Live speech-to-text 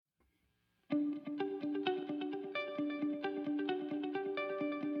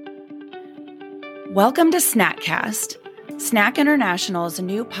Welcome to Snackcast, Snack International's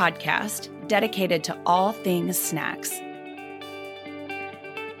new podcast dedicated to all things snacks.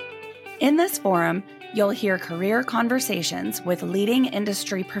 In this forum, you'll hear career conversations with leading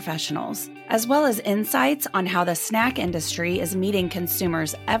industry professionals, as well as insights on how the snack industry is meeting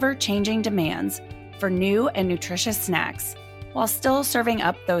consumers' ever-changing demands for new and nutritious snacks, while still serving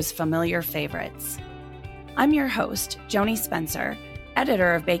up those familiar favorites. I'm your host, Joni Spencer,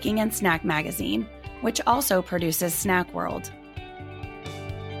 editor of Baking and Snack Magazine, which also produces Snack World.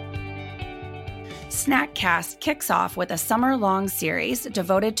 Snackcast kicks off with a summer-long series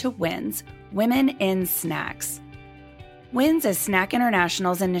devoted to WINS, Women in Snacks. WINS is Snack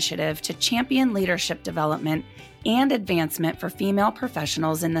International's initiative to champion leadership development and advancement for female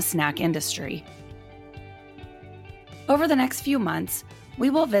professionals in the snack industry. Over the next few months,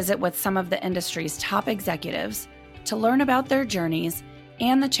 we will visit with some of the industry's top executives to learn about their journeys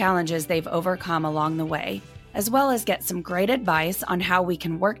and the challenges they've overcome along the way, as well as get some great advice on how we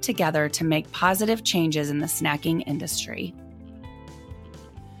can work together to make positive changes in the snacking industry.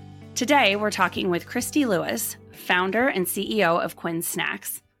 Today, we're talking with Christy Lewis, founder and CEO of Quinn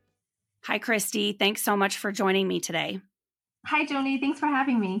Snacks. Hi, Christy. Thanks so much for joining me today. Hi, Joni. Thanks for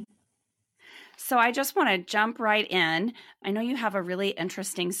having me. So I just want to jump right in. I know you have a really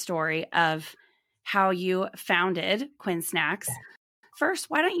interesting story of how you founded Quinn Snacks.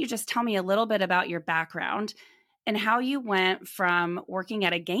 First, why don't you just tell me a little bit about your background and how you went from working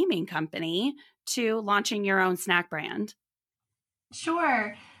at a gaming company to launching your own snack brand?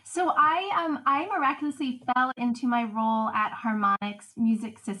 Sure. So I miraculously fell into my role at Harmonix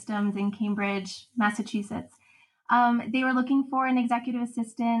Music Systems in Cambridge, Massachusetts. They were looking for an executive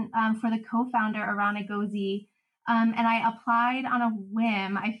assistant for the co-founder, Aran Agozi, and I applied on a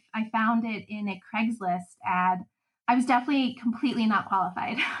whim. I found it in a Craigslist ad. I was definitely completely not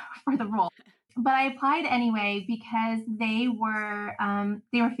qualified for the role, but I applied anyway because they were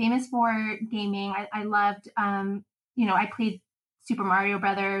famous for gaming. I loved, I played Super Mario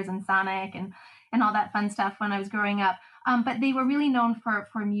Brothers and Sonic and all that fun stuff when I was growing up. But they were really known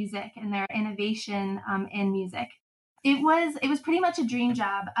for music and their innovation in music. It was pretty much a dream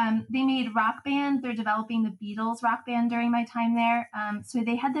job. They made Rock Band. They're developing the Beatles Rock Band during my time there. So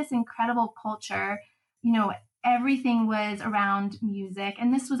they had this incredible culture. Everything was around music.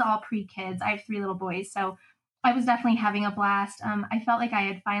 And this was all pre-kids. I have 3 little boys. So I was definitely having a blast. I felt like I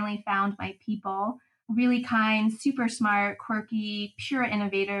had finally found my people. Really kind, super smart, quirky, pure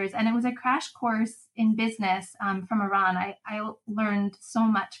innovators. And it was a crash course in business from Aran. I learned so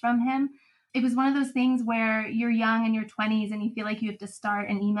much from him. It was one of those things where you're young in your 20s and you feel like you have to start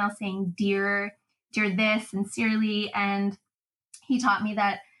an email saying, dear this, sincerely. And he taught me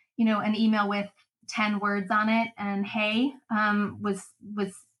that, an email with 10 words on it and hey was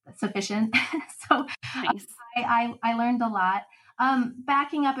sufficient. So Nice. I learned a lot.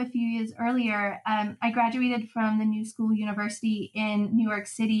 Backing up a few years earlier, I graduated from the New School University in New York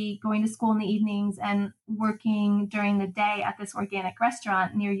City, going to school in the evenings and working during the day at this organic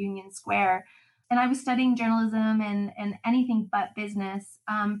restaurant near Union Square. And I was studying journalism and anything but business.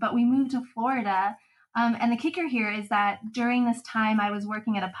 But we moved to Florida. And the kicker here is that during this time, I was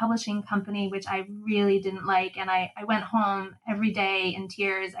working at a publishing company, which I really didn't like. And I went home every day in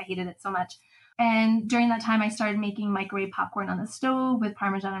tears. I hated it so much. And during that time, I started making microwave popcorn on the stove with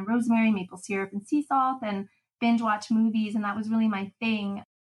Parmesan and rosemary, maple syrup and sea salt, and binge watch movies. And that was really my thing.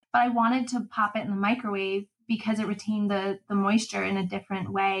 But I wanted to pop it in the microwave because it retained the moisture in a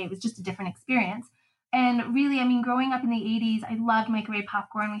different way. It was just a different experience. And really, growing up in the 80s, I loved microwave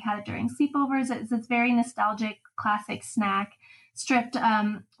popcorn. We had it during sleepovers. It's this very nostalgic, classic snack. Stripped,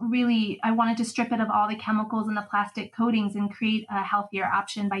 I wanted to strip it of all the chemicals and the plastic coatings and create a healthier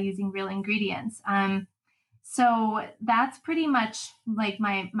option by using real ingredients. So that's pretty much like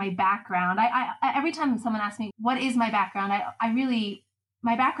my background. I every time someone asks me, what is my background?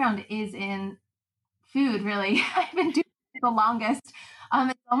 My background is in food, really. I've been doing it the longest.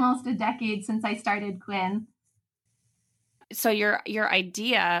 It's almost a decade since I started Quinn. So your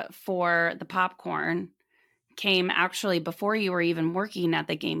idea for the popcorn came actually before you were even working at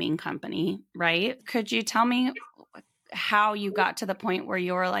the gaming company, right? Could you tell me how you got to the point where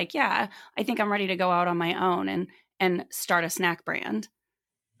you were like, yeah, I think I'm ready to go out on my own and start a snack brand?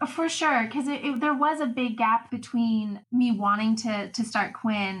 For sure, because there was a big gap between me wanting to start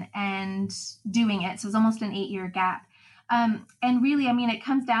Quinn and doing it. So it was almost an 8-year gap. And really, it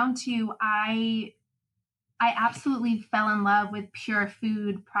comes down to I absolutely fell in love with pure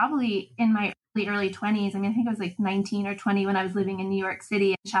food probably in my early 20s. I think I was like 19 or 20 when I was living in New York City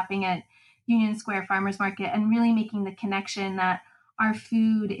and shopping at Union Square Farmers Market and really making the connection that our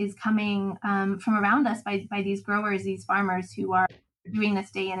food is coming from around us by these growers, these farmers who are doing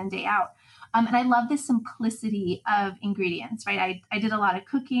this day in and day out. And I love the simplicity of ingredients, right? I did a lot of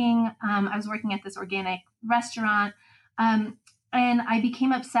cooking. I was working at this organic restaurant. And I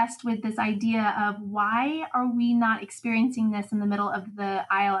became obsessed with this idea of why are we not experiencing this in the middle of the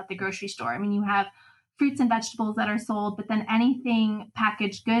aisle at the grocery store? I mean, you have fruits and vegetables that are sold, but then anything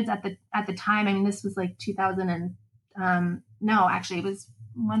packaged goods at the time. I mean, this was like 2000 and no, actually, it was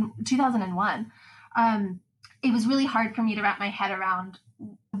 2001. It was really hard for me to wrap my head around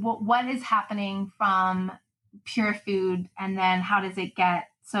what is happening from pure food, and then how does it get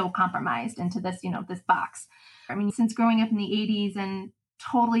so compromised into this, this box. I mean, since growing up in the 80s and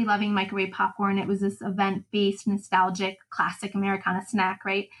totally loving microwave popcorn, it was this event-based, nostalgic, classic Americana snack,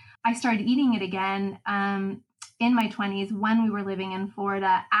 right? I started eating it again in my 20s when we were living in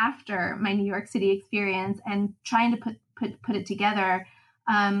Florida after my New York City experience, and trying to put it together,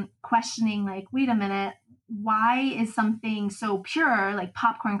 questioning like, wait a minute, why is something so pure like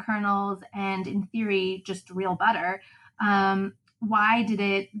popcorn kernels and in theory just real butter, why did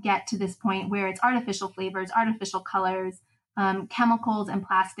it get to this point where it's artificial flavors, artificial colors, chemicals and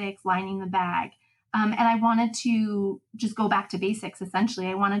plastics lining the bag? And I wanted to just go back to basics, essentially.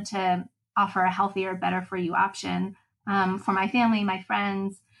 I wanted to offer a healthier, better for you option for my family, my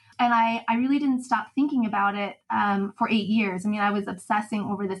friends. And I really didn't stop thinking about it for 8 years. I mean, I was obsessing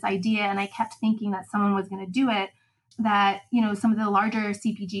over this idea, and I kept thinking that someone was going to do it, that, some of the larger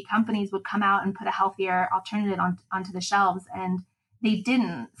CPG companies would come out and put a healthier alternative onto the shelves, and they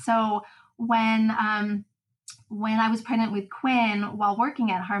didn't. So when I was pregnant with Quinn while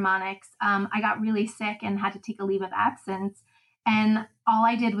working at Harmonics, I got really sick and had to take a leave of absence. And all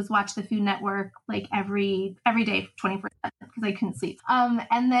I did was watch the Food Network like every day, 24/7, because I couldn't sleep.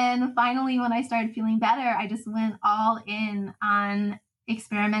 And then finally, when I started feeling better, I just went all in on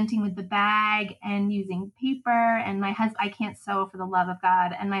experimenting with the bag and using paper. And my husband, I can't sew for the love of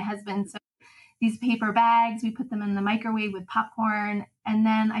God. And my husband sewed these paper bags. We put them in the microwave with popcorn. And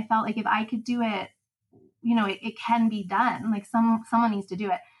then I felt like if I could do it, it can be done. Like someone needs to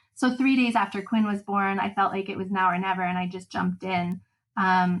do it. So 3 days after Quinn was born, I felt like it was now or never. And I just jumped in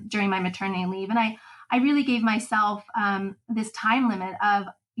during my maternity leave. And I really gave myself this time limit of,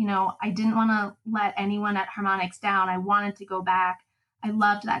 I didn't want to let anyone at Harmonics down. I wanted to go back. I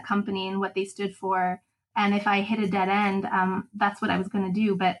loved that company and what they stood for. And if I hit a dead end, that's what I was going to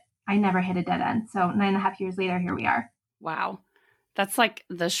do. But I never hit a dead end. So 9.5 years later, here we are. Wow. That's like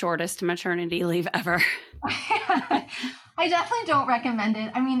the shortest maternity leave ever. I definitely don't recommend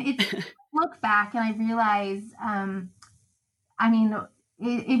it. I mean, look back and I realize,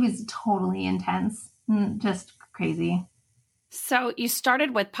 it was totally intense, just crazy. So you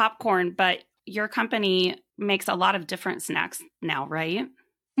started with popcorn, but your company makes a lot of different snacks now, right?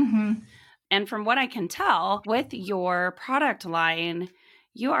 Mm-hmm. And from what I can tell, with your product line,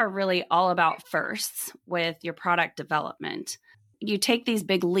 you are really all about firsts with your product development. You take these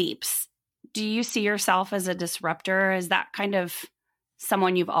big leaps. Do you see yourself as a disruptor? Is that kind of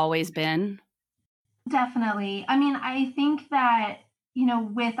someone you've always been? Definitely. I mean, I think that,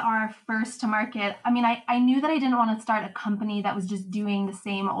 with our first to market, I knew that I didn't want to start a company that was just doing the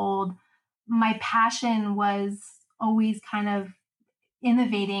same old. My passion was always kind of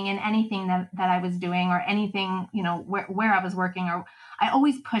innovating in anything that I was doing, or anything, where I was working, or I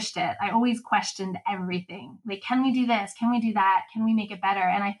always pushed it. I always questioned everything. Like, can we do this? Can we do that? Can we make it better?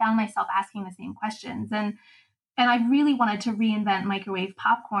 And I found myself asking the same questions. And I really wanted to reinvent microwave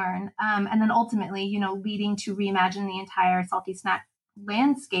popcorn. And then ultimately, leading to reimagine the entire salty snack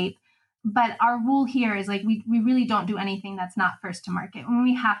landscape. But our rule here is like, we really don't do anything that's not first to market. When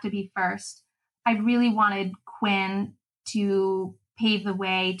we have to be first, I really wanted Quinn to pave the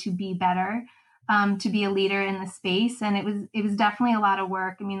way to be better, to be a leader in the space. And it was definitely a lot of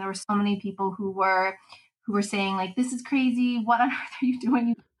work. I mean, there were so many people who were saying like, this is crazy. What on earth are you doing?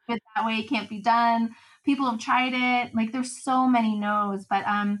 You do it that way. It can't be done. People have tried it. Like, there's so many no's, but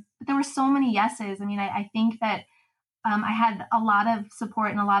there were so many yeses. I mean, I think that I had a lot of support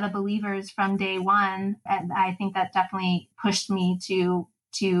and a lot of believers from day one. And I think that definitely pushed me to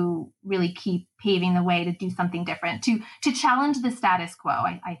really keep paving the way to do something different, to challenge the status quo,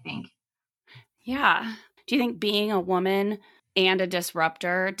 I think. Yeah. Do you think being a woman and a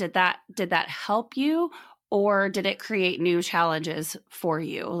disruptor, did that help you, or did it create new challenges for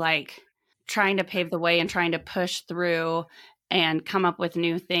you? Like trying to pave the way and trying to push through and come up with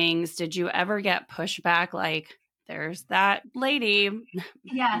new things. Did you ever get pushback like, there's that lady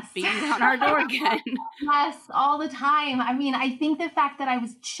Yes. beating down our door again. Yes, all the time. I mean, I think the fact that I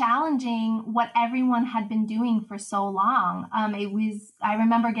was challenging what everyone had been doing for so long, I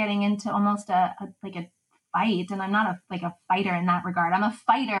remember getting into almost a fight, and I'm not a fighter in that regard. I'm a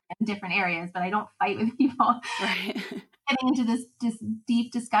fighter in different areas, but I don't fight with people. Right. Getting into this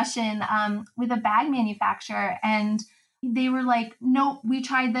deep discussion with a bag manufacturer, and they were like, nope, we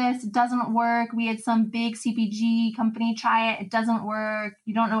tried this, it doesn't work. We had some big CPG company try it doesn't work.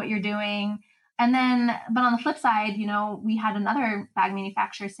 You don't know what you're doing. And then, but on the flip side, we had another bag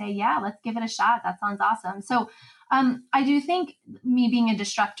manufacturer say, yeah, let's give it a shot. That sounds awesome. So I do think me being a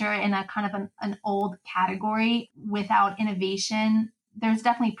disruptor in a kind of an old category without innovation, there's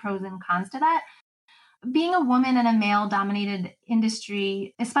definitely pros and cons to that. Being a woman in a male dominated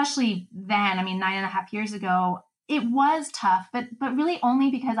industry, especially then, 9.5 years ago, it was tough, but really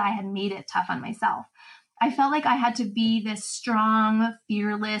only because I had made it tough on myself. I felt like I had to be this strong,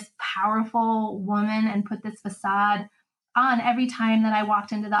 fearless, powerful woman and put this facade on every time that I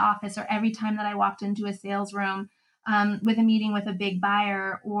walked into the office or every time that I walked into a sales room with a meeting with a big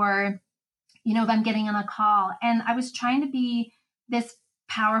buyer, or, if I'm getting on a call. And I was trying to be this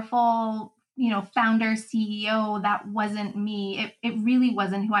powerful, founder, CEO. That wasn't me. It really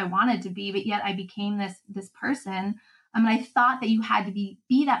wasn't who I wanted to be, but yet I became this person. I thought that you had to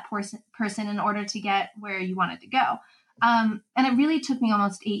be that person in order to get where you wanted to go. And it really took me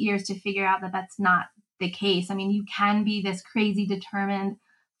almost 8 years to figure out that that's not the case. You can be this crazy, determined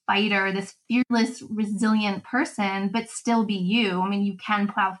fighter, this fearless, resilient person, but still be you. You can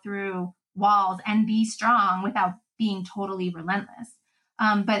plow through walls and be strong without being totally relentless.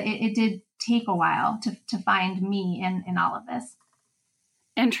 But it did take a while to find me in all of this.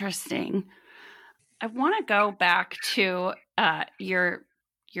 Interesting. I want to go back to your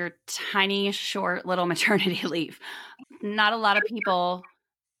tiny, short little maternity leave. Not a lot of people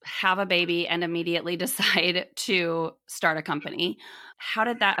have a baby and immediately decide to start a company. How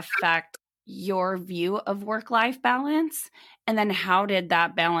did that affect your view of work-life balance? And then how did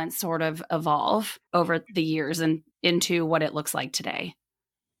that balance sort of evolve over the years and into what it looks like today?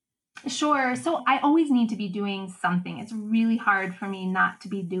 Sure. So I always need to be doing something. It's really hard for me not to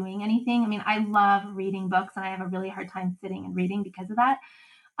be doing anything. I love reading books, and I have a really hard time sitting and reading because of that.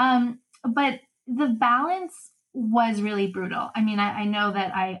 But the balance was really brutal. I know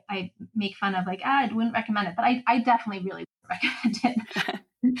that I make fun of I wouldn't recommend it, but I definitely really recommend it.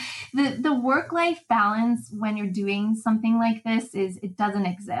 The work-life balance when you're doing something like this it doesn't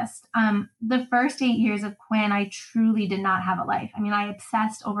exist. The first 8 years of Quinn, I truly did not have a life. I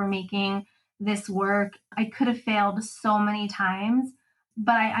obsessed over making this work. I could have failed so many times,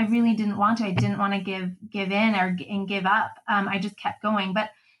 but I really didn't want to. I didn't want to give in and give up. I just kept going. But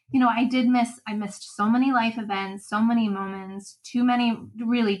I missed so many life events, so many moments, too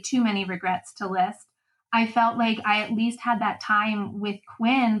many regrets to list. I felt like I at least had that time with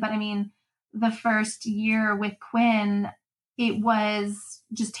Quinn, but the first year with Quinn, it was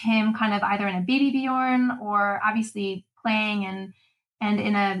just him kind of either in a baby Bjorn or obviously playing and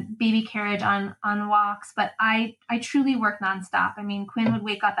in a baby carriage on walks. But I truly worked nonstop. Quinn would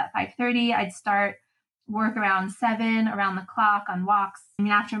wake up at 5:30. I'd start work around 7, around the clock on walks.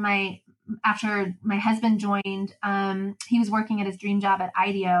 After my husband joined, he was working at his dream job at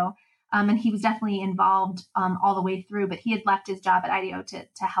IDEO. And he was definitely involved all the way through, but he had left his job at IDEO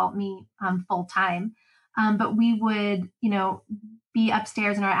to help me full time. But we would, be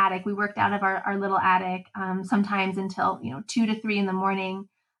upstairs in our attic. We worked out of our little attic sometimes until 2 to 3 in the morning,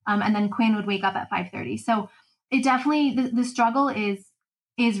 and then Quinn would wake up at 5:30. So it definitely the struggle is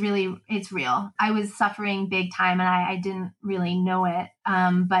really, it's real. I was suffering big time, and I didn't really know it.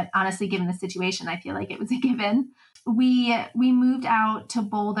 But honestly, given the situation, I feel like it was a given. We moved out to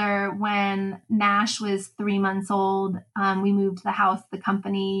Boulder when Nash was 3 months old. We moved the house, the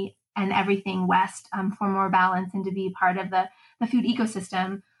company, and everything west for more balance and to be part of the food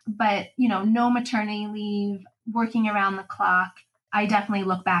ecosystem. But, no maternity leave, working around the clock. I definitely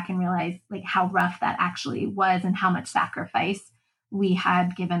look back and realize how rough that actually was and how much sacrifice we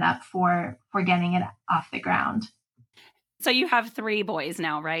had given up for getting it off the ground. So you have 3 boys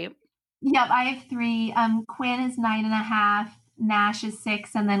now, right? Yep, I have 3. Quinn is 9.5, Nash is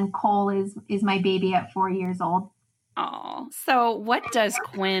 6, and then Cole is my baby at 4 years old. Oh, so what does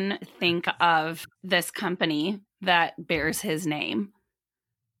Quinn think of this company that bears his name?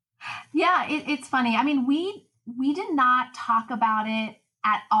 Yeah, it's funny. We did not talk about it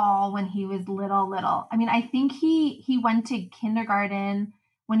at all when he was little. I think he went to kindergarten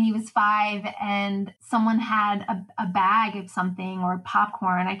when he was 5, and someone had a bag of something or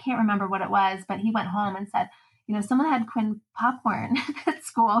popcorn. I can't remember what it was, but he went home and said, someone had Quinn popcorn at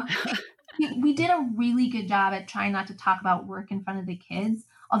school. We did a really good job at trying not to talk about work in front of the kids.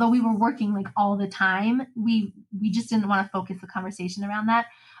 Although we were working like all the time, we just didn't want to focus the conversation around that.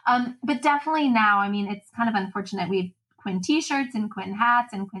 But definitely now, I mean, it's kind of unfortunate. We have Quinn t-shirts and Quinn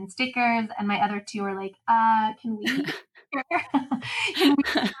hats and Quinn stickers, and my other two are like, can we can we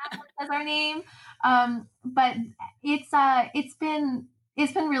have as our name? But it's been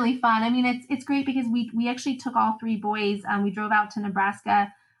really fun. I mean, it's great because we actually took all three boys. We drove out to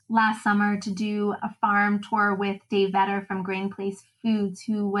Nebraska last summer to do a farm tour with Dave Vetter from Grain Place Foods,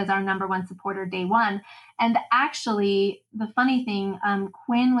 who was our number one supporter day one. And actually, the funny thing,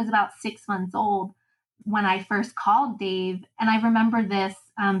 Quinn was about 6 months old when I first called Dave. And I remember this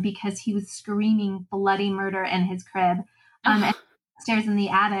because he was screaming bloody murder in his crib. And upstairs in the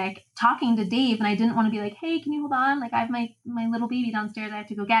attic talking to Dave. And I didn't want to be like, hey, can you hold on? Like, I have my little baby downstairs I have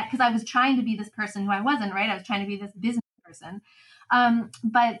to go get, because I was trying to be this person who I wasn't, right? I was trying to be this business person.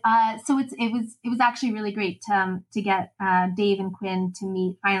 So it was actually really great to get Dave and Quinn to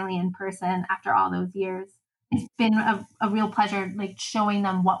meet finally in person after all those years. It's been a real pleasure, like showing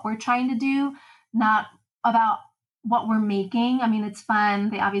them what we're trying to do, not about what we're making. I mean, it's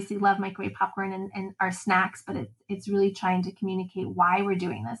fun. They obviously love microwave popcorn and our snacks, but it's really trying to communicate why we're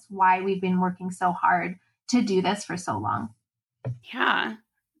doing this, why we've been working so hard to do this for so long. Yeah.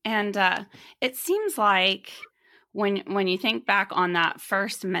 And it seems like when you think back on that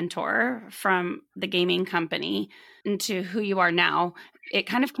first mentor from the gaming company into who you are now, it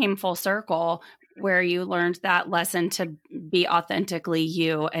kind of came full circle, where you learned that lesson to be authentically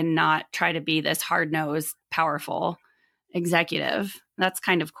you and not try to be this hard-nosed, powerful executive. That's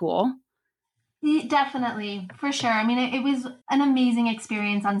kind of cool. Definitely, for sure. I mean, it was an amazing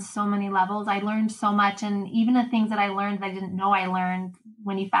experience on so many levels. I learned so much, and even the things that I learned that I didn't know I learned,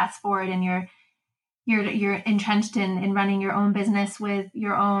 when you fast forward and you're entrenched in running your own business with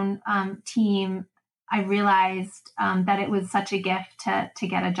your own team, I realized that it was such a gift to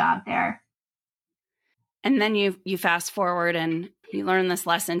get a job there. And then you fast forward and you learn this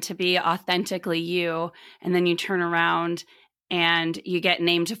lesson to be authentically you, and then you turn around and you get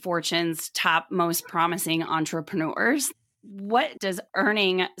named to Fortune's top most promising entrepreneurs. What does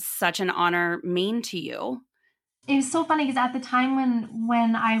earning such an honor mean to you? It was so funny because at the time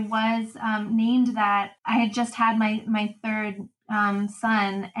when I was named that, I had just had my third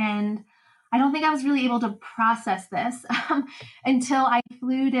son, and I don't think I was really able to process this until I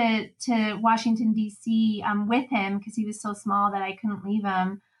flew to Washington, D.C. With him, because he was so small that I couldn't leave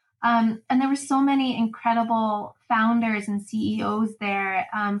him. And there were so many incredible founders and CEOs there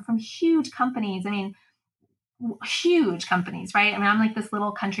from huge companies. I mean, huge companies, right? I mean, I'm like this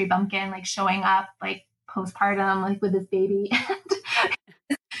little country bumpkin, like showing up like postpartum, like with this baby.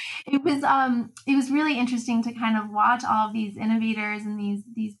 It was really interesting to kind of watch all of these innovators and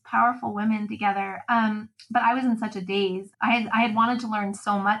these powerful women together. But I was in such a daze. I had wanted to learn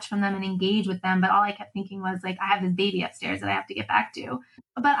so much from them and engage with them, but all I kept thinking was like, I have this baby upstairs that I have to get back to.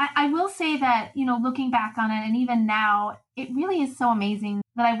 But I will say that, looking back on it, and even now, it really is so amazing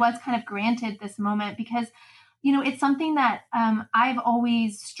that I was kind of granted this moment, because it's something that I've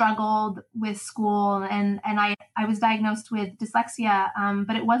always struggled with school, and I was diagnosed with dyslexia,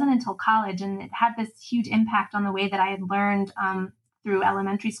 but it wasn't until college, and it had this huge impact on the way that I had learned through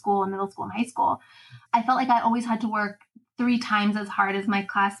elementary school and middle school and high school. I felt like I always had to work 3 times as hard as my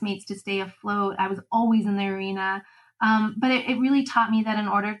classmates to stay afloat. I was always in the arena, but it really taught me that in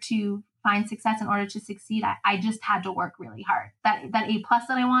order to find success, in order to succeed, I just had to work really hard. That A+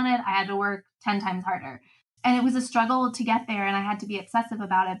 that I wanted, I had to work 10 times harder. And it was a struggle to get there, and I had to be obsessive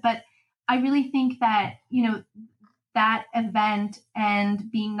about it. But I really think that, that event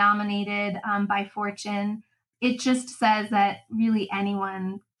and being nominated by Fortune, it just says that really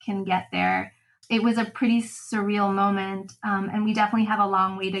anyone can get there. It was a pretty surreal moment. And we definitely have a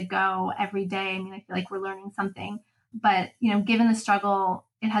long way to go every day. I mean, I feel like we're learning something. But, given the struggle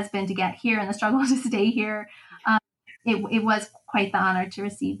it has been to get here and the struggle to stay here, it was quite the honor to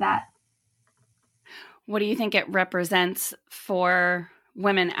receive that. What do you think it represents for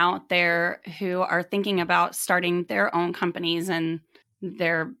women out there who are thinking about starting their own companies and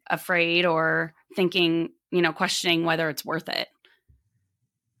they're afraid or thinking, questioning whether it's worth it?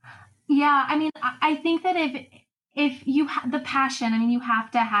 Yeah, I mean, I think that if you have the passion, I mean, you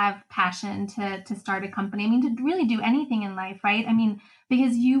have to have passion to start a company. I mean, to really do anything in life, right? I mean,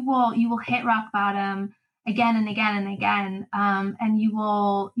 because you will hit rock bottom again and again and again, and you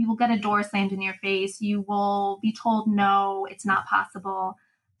will get a door slammed in your face. You will be told no, it's not possible.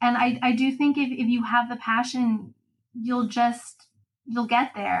 And I do think if you have the passion, you'll just you'll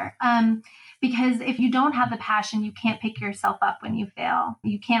get there. Because if you don't have the passion, you can't pick yourself up when you fail.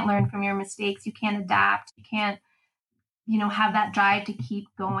 You can't learn from your mistakes. You can't adapt. You can't, have that drive to keep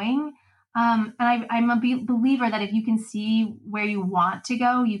going. And I'm a believer that if you can see where you want to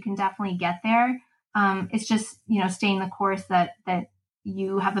go, you can definitely get there. It's just, staying the course that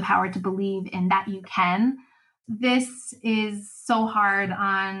you have the power to believe in that you can. This is so hard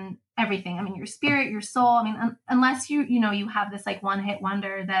on everything. I mean, your spirit, your soul. I mean, unless you have this like one hit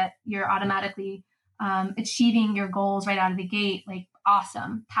wonder that you're automatically achieving your goals right out of the gate, like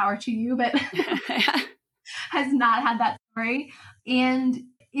awesome, power to you, but has not had that story. And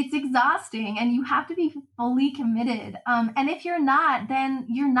it's exhausting and you have to be fully committed. And if you're not, then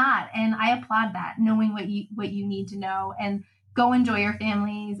you're not. And I applaud that, knowing what you need to know, and go enjoy your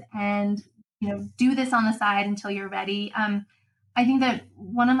families and, do this on the side until you're ready. I think that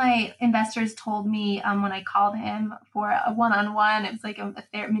one of my investors told me when I called him for a one-on-one, it was like a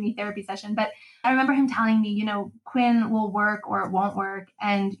mini therapy session, but I remember him telling me, Quinn will work or it won't work,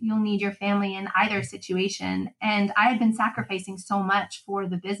 and you'll need your family in either situation. And I had been sacrificing so much for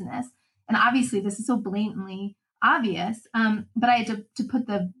the business. And obviously this is so blatantly obvious, but I had to put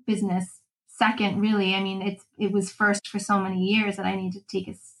the business second, really. I mean, it was first for so many years that I need to take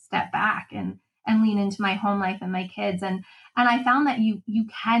a step back and lean into my home life and my kids. And I found that you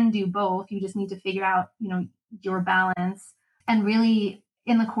can do both. You just need to figure out, your balance. And really,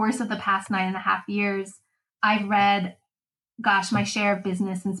 in the course of the past 9.5 years, I've read, my share of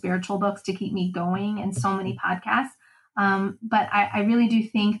business and spiritual books to keep me going, and so many podcasts. But I really do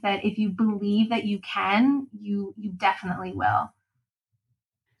think that if you believe that you can, you definitely will.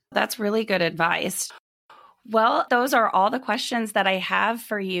 That's really good advice. Well, those are all the questions that I have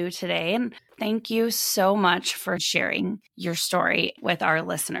for you today. And thank you so much for sharing your story with our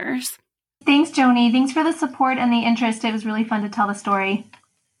listeners. Thanks, Joni. Thanks for the support and the interest. It was really fun to tell the story.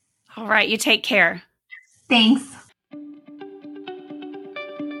 All right. You take care. Thanks.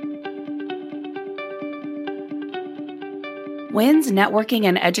 WIN's networking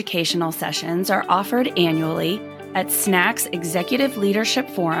and educational sessions are offered annually at SNAC's Executive Leadership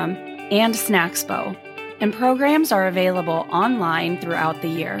Forum and SNACSPO, and programs are available online throughout the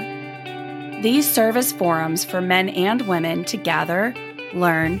year. These serve as forums for men and women to gather,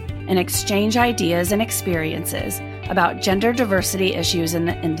 learn, and exchange ideas and experiences about gender diversity issues in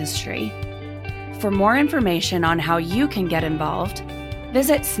the industry. For more information on how you can get involved,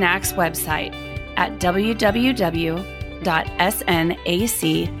 visit SNAC's website at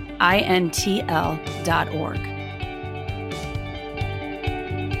www.snacintl.org.